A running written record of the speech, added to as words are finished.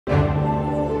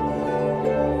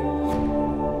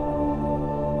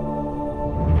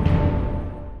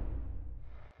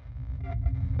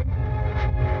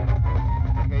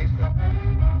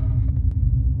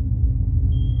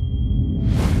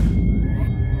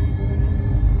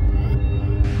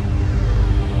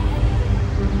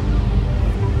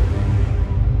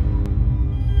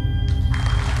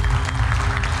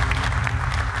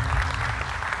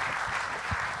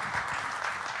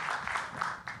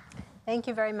Thank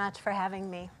you very much for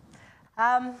having me.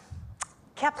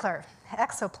 Kepler,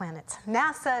 exoplanets.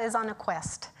 NASA is on a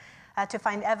quest to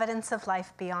find evidence of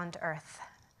life beyond Earth.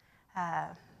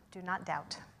 Do not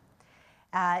doubt.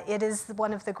 It is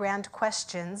one of the grand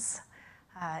questions.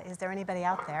 Is there anybody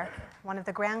out there? One of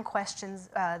the grand questions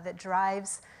that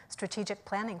drives strategic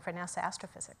planning for NASA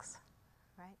astrophysics,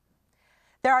 right?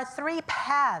 There are three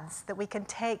paths that we can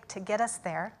take to get us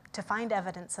there, to find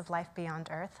evidence of life beyond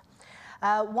Earth.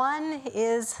 One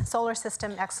is solar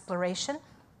system exploration.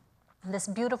 This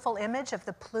beautiful image of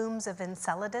the plumes of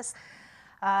Enceladus,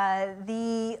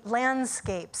 the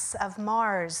landscapes of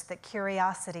Mars that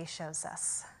Curiosity shows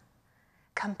us,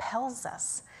 compels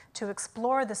us to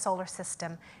explore the solar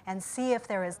system and see if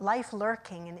there is life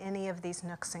lurking in any of these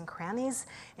nooks and crannies,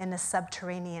 in a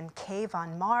subterranean cave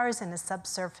on Mars, in a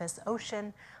subsurface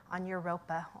ocean on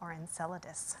Europa or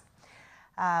Enceladus.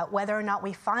 Whether or not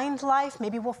we find life,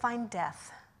 maybe we'll find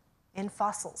death in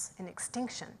fossils, in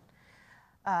extinction.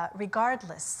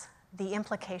 Regardless, the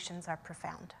implications are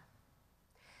profound.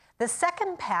 The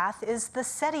second path is the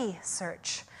SETI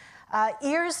search.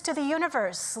 Ears to the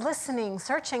universe, listening,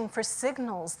 searching for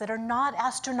signals that are not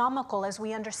astronomical as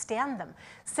we understand them.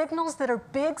 Signals that are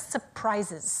big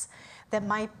surprises that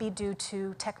might be due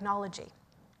to technology,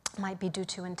 might be due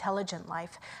to intelligent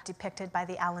life, depicted by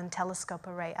the Allen Telescope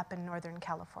Array up in Northern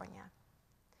California.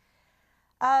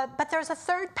 But there's a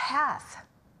third path,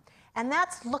 and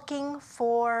that's looking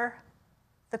for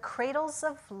the cradles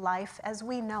of life as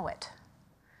we know it,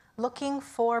 looking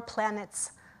for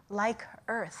planets like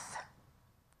Earth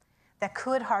that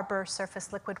could harbor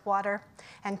surface liquid water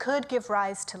and could give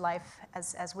rise to life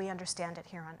as we understand it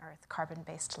here on Earth,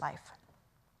 carbon-based life.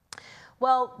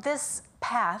 Well, this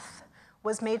path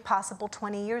was made possible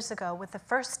 20 years ago with the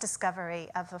first discovery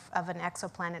of an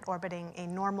exoplanet orbiting a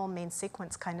normal main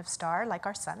sequence kind of star like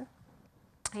our sun.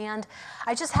 And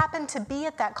I just happened to be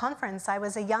at that conference. I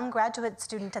was a young graduate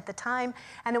student at the time,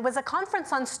 and it was a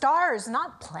conference on stars,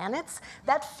 not planets.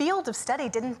 That field of study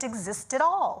didn't exist at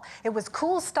all. It was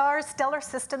cool stars, stellar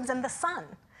systems, and the sun.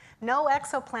 No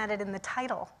exoplanet in the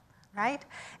title, right?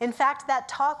 In fact, that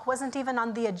talk wasn't even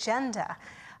on the agenda.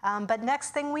 But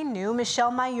next thing we knew, Michel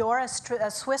Mayor,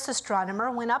 a Swiss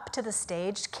astronomer, went up to the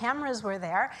stage, cameras were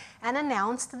there, and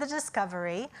announced the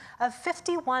discovery of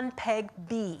 51 Peg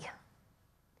b.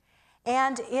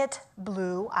 And it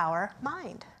blew our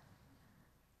mind.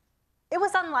 It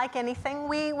was unlike anything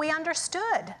we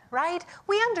understood, right?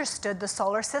 We understood the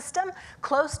solar system.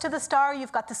 Close to the star,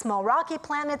 you've got the small rocky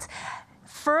planets.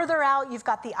 Further out, you've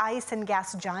got the ice and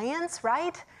gas giants,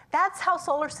 right? That's how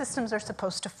solar systems are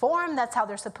supposed to form. That's how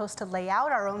they're supposed to lay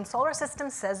out. Our own solar system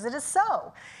says it is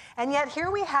so. And yet here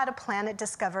we had a planet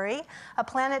discovery, a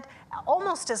planet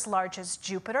almost as large as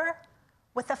Jupiter,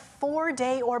 with a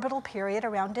 4-day orbital period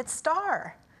around its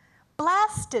star,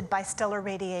 blasted by stellar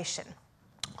radiation.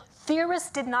 Theorists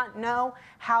did not know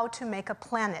how to make a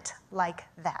planet like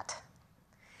that.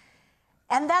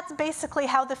 And that's basically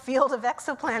how the field of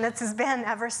exoplanets has been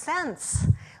ever since.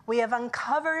 We have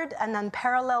uncovered an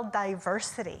unparalleled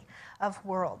diversity of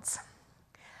worlds.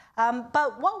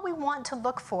 But what we want to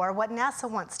look for, what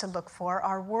NASA wants to look for,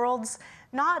 are worlds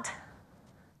not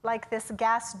like this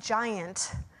gas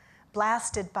giant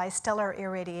blasted by stellar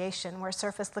irradiation where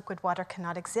surface liquid water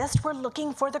cannot exist. We're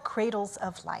looking for the cradles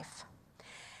of life.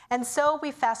 And so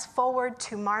we fast forward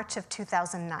to March of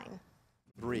 2009.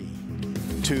 3,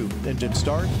 2, engine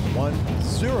start, 1,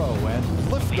 0, and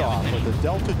liftoff of the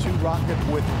Delta II rocket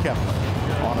with Kepler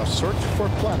on a search for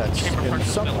planets in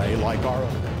some way like our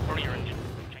own.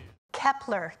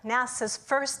 Kepler, NASA's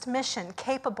first mission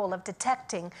capable of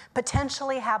detecting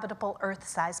potentially habitable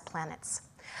Earth-sized planets.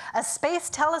 A space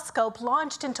telescope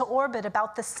launched into orbit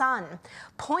about the sun,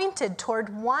 pointed toward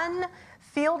one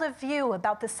field of view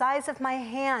about the size of my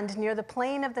hand near the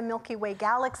plane of the Milky Way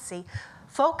galaxy,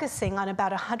 focusing on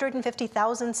about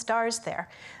 150,000 stars there,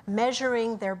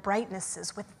 measuring their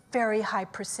brightnesses with very high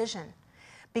precision.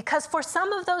 Because for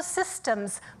some of those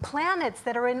systems, planets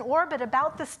that are in orbit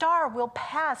about the star will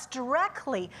pass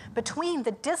directly between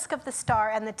the disk of the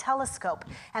star and the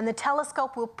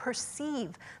telescope will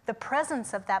perceive the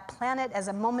presence of that planet as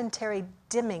a momentary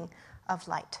dimming of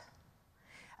light.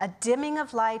 A dimming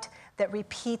of light that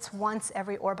repeats once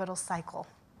every orbital cycle.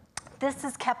 This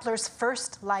is Kepler's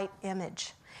first light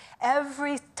image.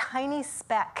 Every tiny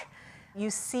speck you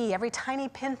see, every tiny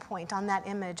pinpoint on that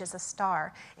image is a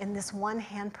star in this one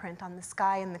handprint on the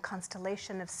sky in the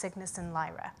constellation of Cygnus and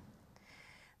Lyra.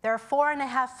 There are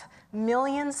 4.5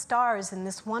 million stars in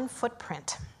this one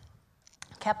footprint.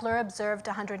 Kepler observed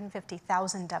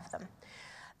 150,000 of them.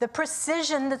 The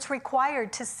precision that's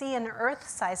required to see an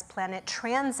Earth-sized planet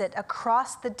transit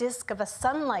across the disk of a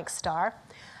sun-like star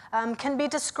can be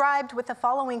described with the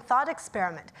following thought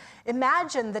experiment.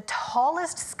 Imagine the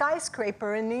tallest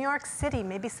skyscraper in New York City,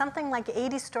 maybe something like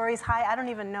 80 stories high. I don't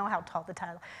even know how tall the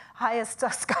highest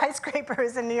skyscraper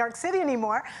is in New York City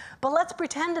anymore, but let's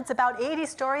pretend it's about 80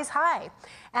 stories high.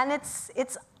 And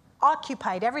it's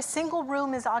occupied. Every single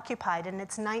room is occupied, and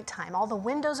it's nighttime. All the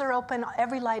windows are open,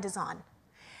 every light is on.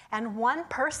 And one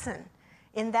person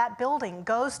in that building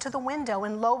goes to the window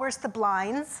and lowers the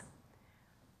blinds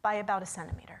by about 1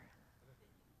 centimeter.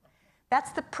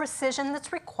 That's the precision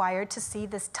that's required to see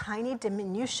this tiny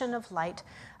diminution of light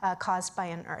caused by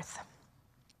an Earth.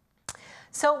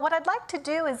 So what I'd like to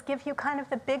do is give you kind of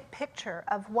the big picture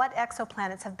of what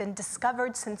exoplanets have been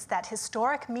discovered since that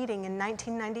historic meeting in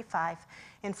 1995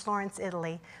 in Florence,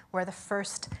 Italy, where the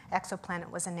first exoplanet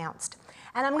was announced.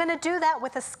 And I'm going to do that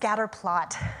with a scatter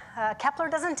plot. Kepler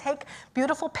doesn't take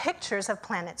beautiful pictures of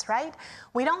planets, right?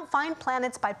 We don't find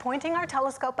planets by pointing our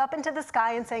telescope up into the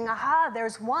sky and saying, aha,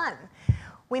 there's one.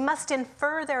 We must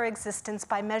infer their existence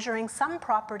by measuring some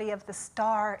property of the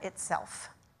star itself,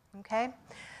 okay?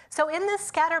 So in this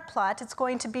scatter plot, it's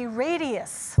going to be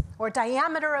radius, or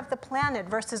diameter of the planet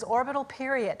versus orbital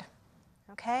period,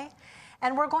 okay?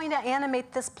 And we're going to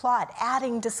animate this plot,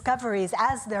 adding discoveries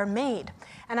as they're made.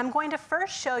 And I'm going to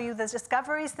first show you the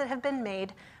discoveries that have been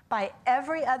made by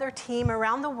every other team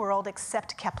around the world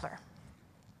except Kepler.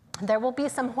 There will be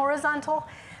some horizontal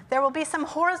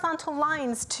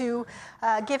lines to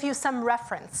give you some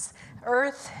reference.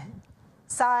 Earth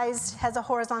size has a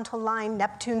horizontal line,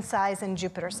 Neptune size, and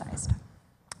Jupiter sized.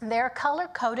 They're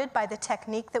color-coded by the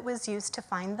technique that was used to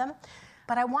find them.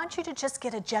 But I want you to just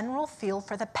get a general feel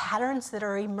for the patterns that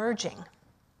are emerging.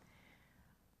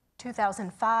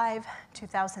 2005,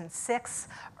 2006,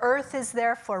 Earth is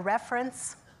there for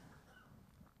reference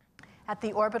at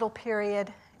the orbital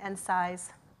period and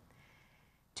size.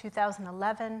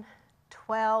 2011,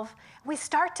 12, we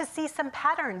start to see some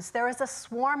patterns. There is a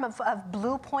swarm of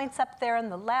blue points up there on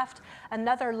the left,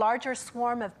 another larger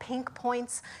swarm of pink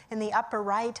points in the upper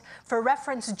right. For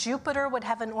reference, Jupiter would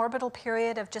have an orbital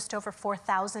period of just over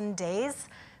 4,000 days.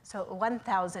 So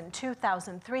 1,000,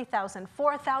 2,000, 3,000,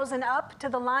 4,000 up to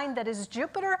the line that is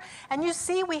Jupiter. And you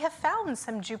see we have found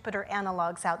some Jupiter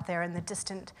analogs out there in the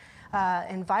distant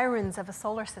environs of a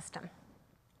solar system.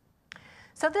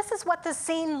 So this is what the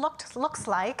scene looks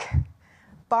like,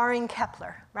 barring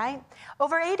Kepler, right?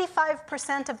 Over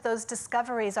 85% of those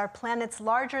discoveries are planets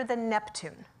larger than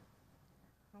Neptune,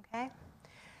 okay?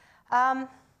 Now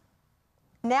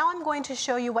I'm going to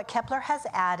show you what Kepler has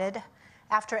added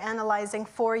after analyzing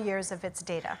 4 years of its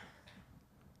data.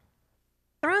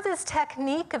 Through this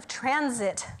technique of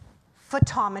transit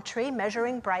photometry,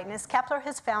 measuring brightness, Kepler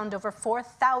has found over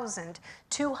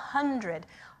 4,200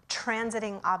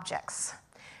 transiting objects,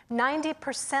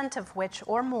 90% of which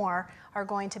or more are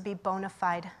going to be bona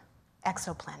fide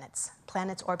exoplanets,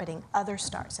 planets orbiting other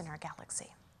stars in our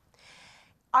galaxy.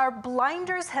 Our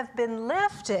blinders have been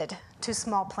lifted to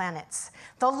small planets.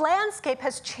 The landscape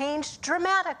has changed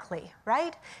dramatically,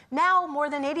 right? Now, more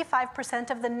than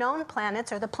 85% of the known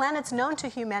planets, or the planets known to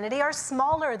humanity, are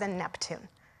smaller than Neptune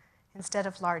instead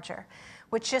of larger,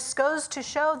 which just goes to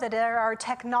show that our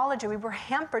technology, we were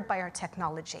hampered by our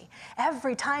technology.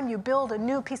 Every time you build a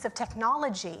new piece of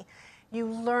technology, you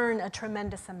learn a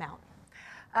tremendous amount.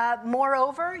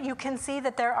 Moreover, you can see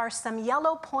that there are some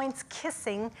yellow points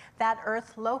kissing that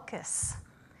Earth locus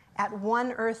at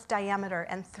 1 Earth diameter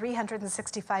and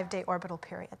 365-day orbital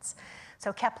periods.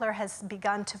 So Kepler has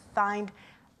begun to find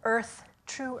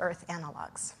true Earth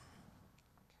analogs.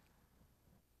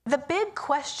 The big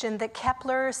question that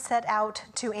Kepler set out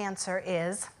to answer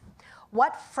is,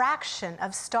 what fraction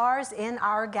of stars in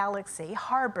our galaxy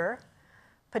harbor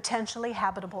potentially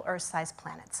habitable Earth-sized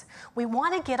planets? We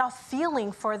want to get a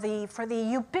feeling for the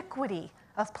ubiquity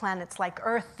of planets like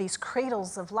Earth, these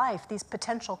cradles of life, these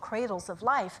potential cradles of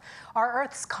life. Are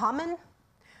Earths common?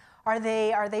 Are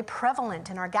they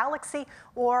prevalent in our galaxy?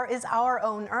 Or is our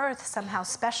own Earth somehow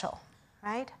special,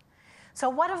 right? So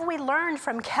what have we learned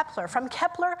from Kepler? From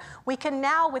Kepler, we can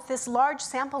now, with this large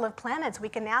sample of planets, we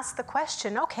can ask the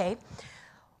question, okay,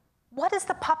 what is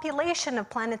the population of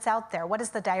planets out there? What is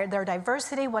their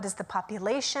diversity? What is the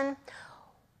population?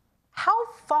 How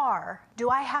far do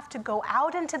I have to go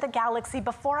out into the galaxy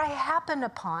before I happen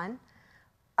upon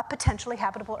a potentially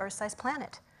habitable Earth-sized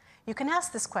planet? You can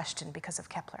ask this question because of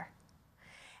Kepler.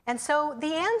 And so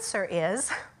the answer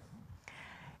is,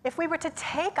 If we were to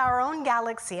take our own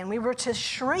galaxy and we were to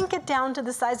shrink it down to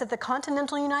the size of the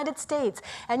continental United States,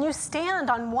 and you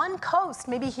stand on one coast,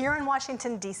 maybe here in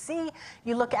Washington, D.C.,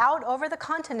 you look out over the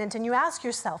continent and you ask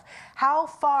yourself, how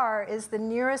far is the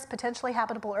nearest potentially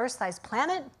habitable Earth-sized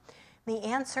planet? The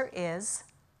answer is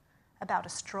about a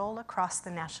stroll across the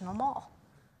National Mall,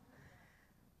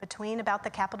 between about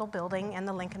the Capitol building and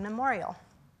the Lincoln Memorial,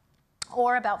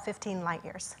 or about 15 light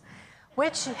years,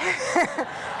 which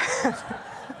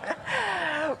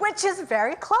is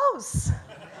very close,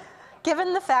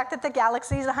 given the fact that the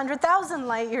galaxy is 100,000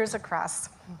 light years across.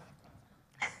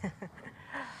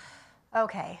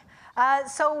 Okay,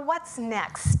 so what's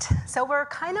next? So we're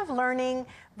kind of learning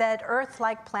that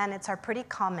Earth-like planets are pretty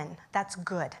common. That's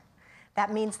good.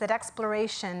 That means that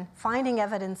exploration, finding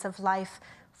evidence of life,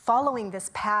 following this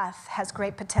path has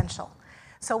great potential.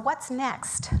 So what's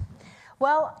next?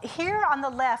 Well, here on the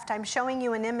left, I'm showing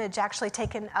you an image actually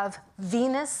taken of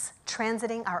Venus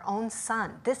transiting our own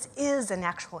sun. This is an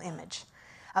actual image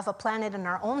of a planet in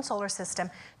our own solar system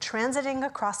transiting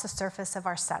across the surface of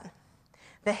our sun.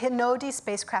 The Hinode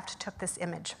spacecraft took this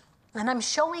image. And I'm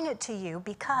showing it to you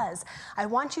because I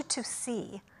want you to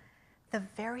see the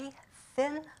very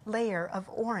thin layer of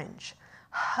orange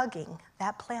hugging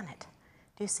that planet.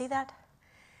 Do you see that?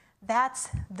 That's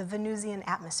the Venusian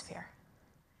atmosphere.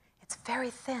 It's very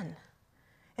thin.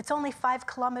 It's only 5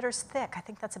 kilometers thick. I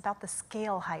think that's about the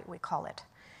scale height, we call it.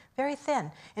 Very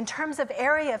thin. In terms of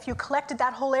area, if you collected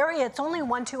that whole area, it's only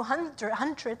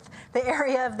 1/200th the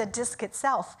area of the disk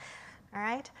itself. All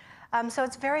right? So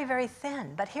it's very, very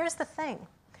thin. But here's the thing.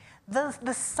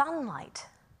 The sunlight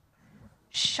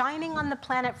shining on the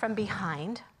planet from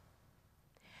behind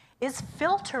is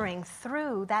filtering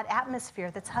through that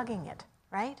atmosphere that's hugging it,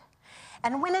 right?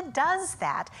 And when it does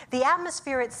that, the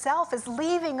atmosphere itself is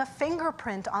leaving a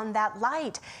fingerprint on that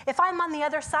light. If I'm on the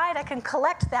other side, I can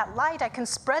collect that light, I can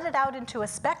spread it out into a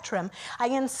spectrum, I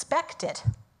inspect it,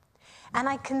 and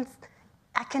I can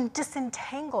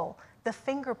disentangle the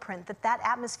fingerprint that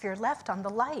atmosphere left on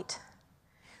the light,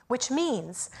 which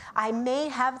means I may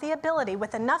have the ability,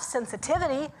 with enough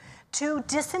sensitivity, to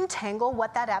disentangle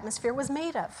what that atmosphere was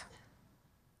made of.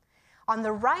 On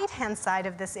the right-hand side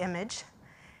of this image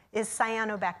is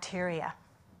cyanobacteria.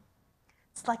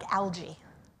 It's like algae.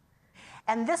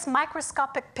 And this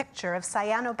microscopic picture of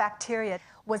cyanobacteria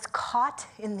was caught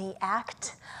in the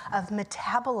act of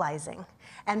metabolizing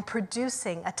and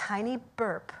producing a tiny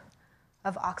burp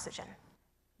of oxygen.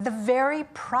 The very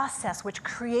process which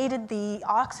created the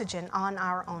oxygen on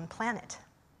our own planet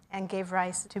and gave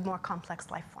rise to more complex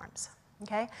life forms.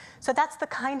 Okay? So that's the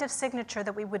kind of signature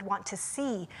that we would want to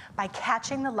see by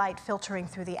catching the light filtering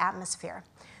through the atmosphere.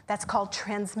 That's called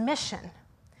transmission.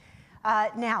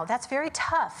 Now, that's very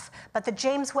tough, but the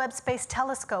James Webb Space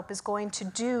Telescope is going to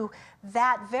do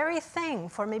that very thing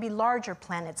for maybe larger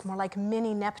planets, more like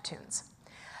mini Neptunes.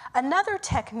 Another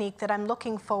technique that I'm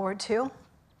looking forward to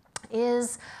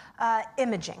is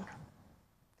imaging.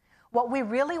 What we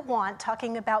really want,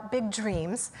 talking about big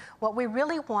dreams, what we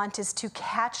really want is to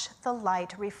catch the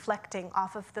light reflecting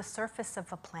off of the surface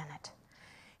of a planet.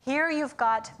 Here you've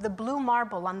got the blue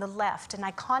marble on the left, an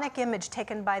iconic image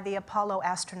taken by the Apollo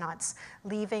astronauts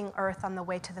leaving Earth on the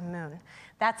way to the moon.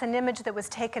 That's an image that was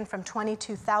taken from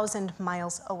 22,000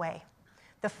 miles away,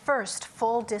 the first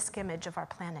full disk image of our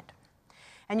planet.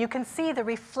 And you can see the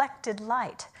reflected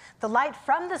light, the light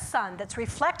from the sun that's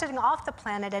reflecting off the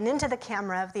planet and into the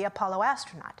camera of the Apollo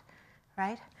astronaut,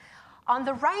 right? On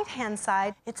the right-hand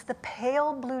side, it's the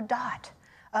pale blue dot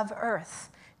of Earth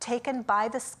taken by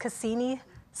the Cassini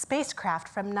spacecraft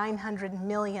from 900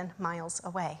 million miles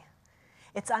away.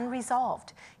 It's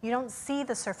unresolved. You don't see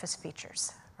the surface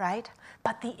features, right?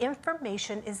 But the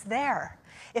information is there.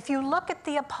 If you look at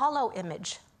the Apollo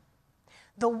image,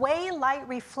 the way light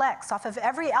reflects off of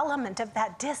every element of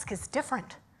that disk is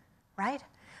different, right?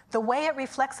 The way it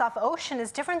reflects off ocean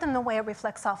is different than the way it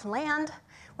reflects off land,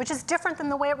 which is different than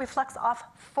the way it reflects off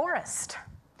forest.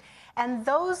 And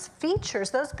those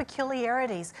features, those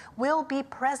peculiarities, will be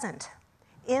present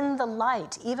in the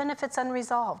light, even if it's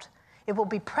unresolved. It will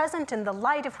be present in the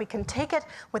light if we can take it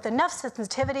with enough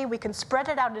sensitivity, we can spread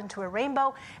it out into a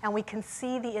rainbow, and we can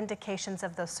see the indications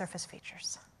of those surface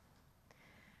features.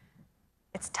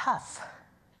 It's tough.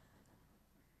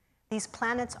 These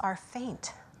planets are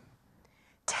faint,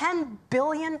 10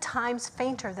 billion times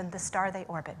fainter than the star they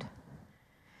orbit.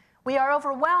 We are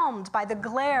overwhelmed by the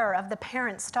glare of the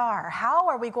parent star. How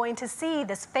are we going to see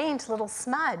this faint little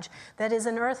smudge that is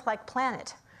an Earth-like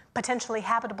planet, potentially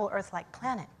habitable Earth-like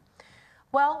planet?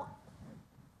 Well,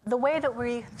 the way that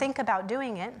we think about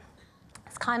doing it,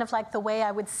 It's kind of like the way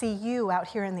I would see you out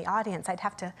here in the audience. I'd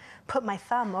have to put my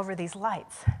thumb over these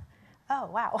lights. Oh,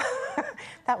 wow,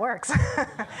 that works,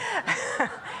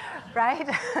 right?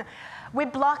 We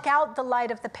block out the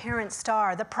light of the parent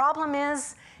star. The problem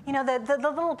is, you know, the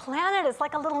little planet is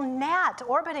like a little gnat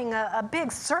orbiting a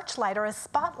big searchlight or a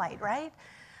spotlight, right?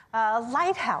 A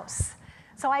lighthouse.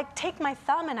 So I take my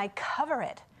thumb and I cover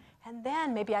it, and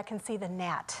then maybe I can see the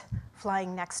gnat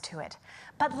flying next to it.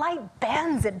 But light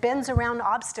bends, it bends around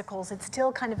obstacles. It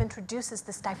still kind of introduces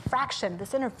this diffraction,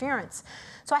 this interference.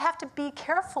 So I have to be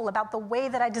careful about the way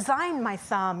that I design my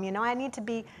thumb. You know, I need to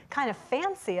be kind of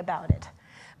fancy about it.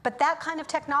 But that kind of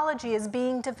technology is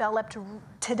being developed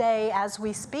today as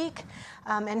we speak.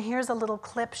 And here's a little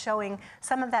clip showing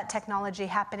some of that technology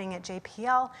happening at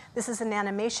JPL. This is an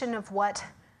animation of what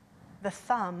the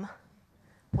thumb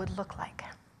would look like.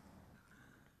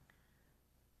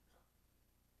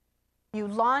 You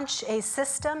launch a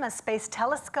system, a space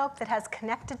telescope that has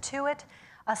connected to it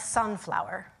a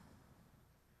sunflower.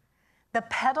 The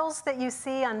petals that you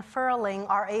see unfurling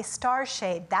are a star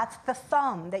shade. That's the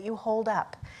thumb that you hold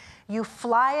up. You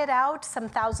fly it out some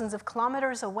thousands of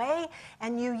kilometers away,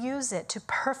 and you use it to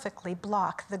perfectly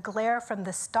block the glare from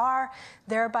the star,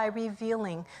 thereby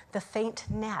revealing the faint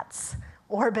gnats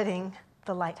orbiting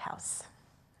the lighthouse,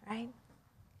 right?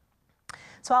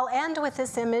 So I'll end with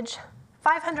this image.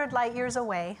 500 light years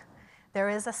away, there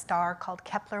is a star called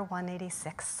Kepler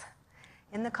 186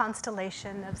 in the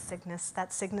constellation of Cygnus,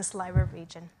 that Cygnus-Lyra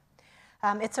region.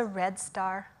 It's a red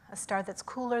star, a star that's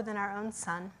cooler than our own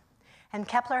sun, and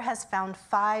Kepler has found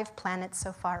 5 planets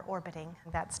so far orbiting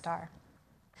that star.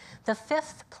 The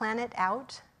 5th planet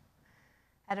out,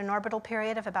 at an orbital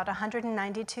period of about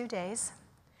 192 days,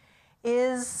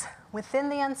 is, within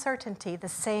the uncertainty, the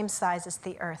same size as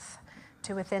the Earth,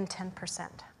 to within 10%.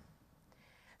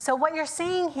 So what you're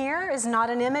seeing here is not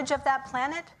an image of that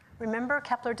planet. Remember,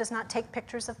 Kepler does not take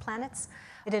pictures of planets.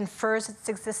 It infers its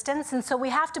existence, and so we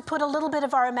have to put a little bit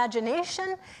of our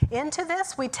imagination into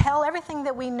this. We tell everything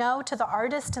that we know to the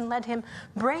artist and let him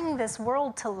bring this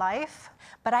world to life.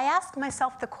 But I asked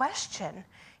myself the question,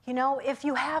 you know, if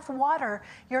you have water,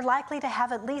 you're likely to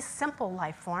have at least simple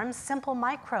life forms, simple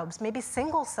microbes, maybe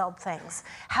single-celled things.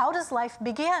 How does life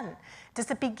begin?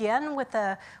 Does it begin with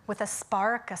a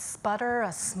spark, a sputter,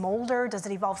 a smolder? Does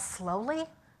it evolve slowly?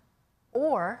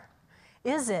 Or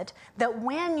is it that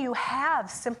when you have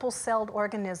simple-celled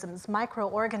organisms,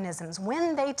 microorganisms,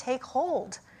 when they take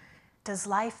hold, does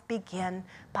life begin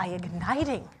by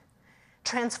igniting,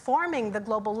 transforming the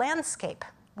global landscape?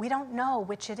 We don't know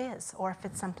which it is, or if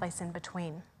it's someplace in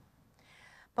between.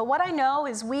 But what I know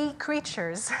is we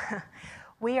creatures,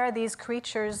 we are these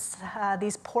creatures,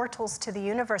 these portals to the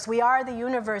universe. We are the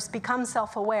universe, become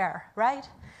self-aware, right?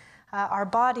 Our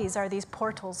bodies are these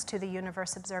portals to the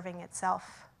universe observing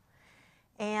itself.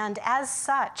 And as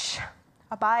such,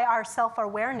 by our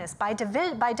self-awareness, by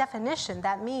definition,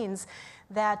 that means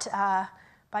that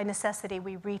by necessity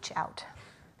we reach out.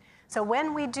 So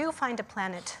when we do find a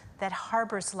planet that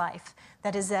harbors life,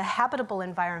 that is a habitable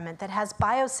environment, that has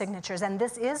biosignatures, and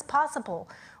this is possible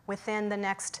within the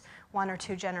next 1 or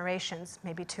 2 generations,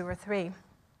 maybe 2 or 3,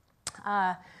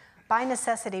 by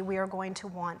necessity we are going to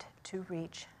want to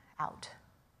reach out.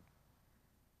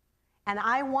 And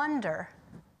I wonder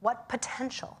what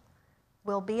potential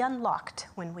will be unlocked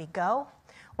when we go,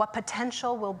 what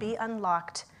potential will be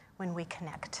unlocked when we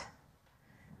connect.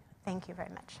 Thank you very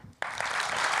much.